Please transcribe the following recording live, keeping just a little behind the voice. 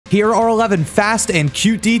Here are 11 fast and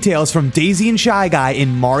cute details from Daisy and Shy Guy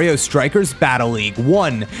in Mario Strikers Battle League.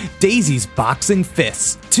 1. Daisy's boxing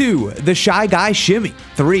fists. 2. The Shy Guy shimmy.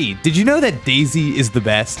 3. Did you know that Daisy is the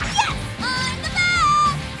best? Yes, I'm the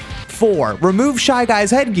best! 4. Remove Shy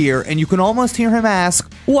Guy's headgear and you can almost hear him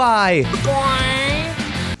ask, why?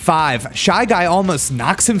 5. Shy Guy almost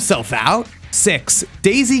knocks himself out. 6.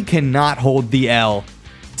 Daisy cannot hold the L.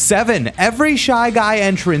 7. Every Shy Guy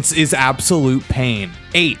entrance is absolute pain.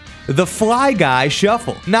 8. The Fly Guy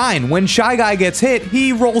shuffle. 9. When Shy Guy gets hit,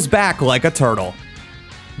 he rolls back like a turtle.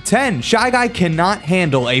 10. Shy Guy cannot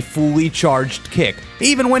handle a fully charged kick,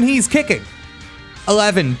 even when he's kicking.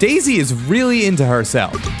 11. Daisy is really into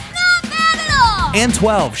herself. Not bad at all! And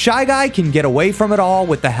 12. Shy Guy can get away from it all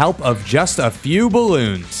with the help of just a few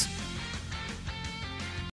balloons.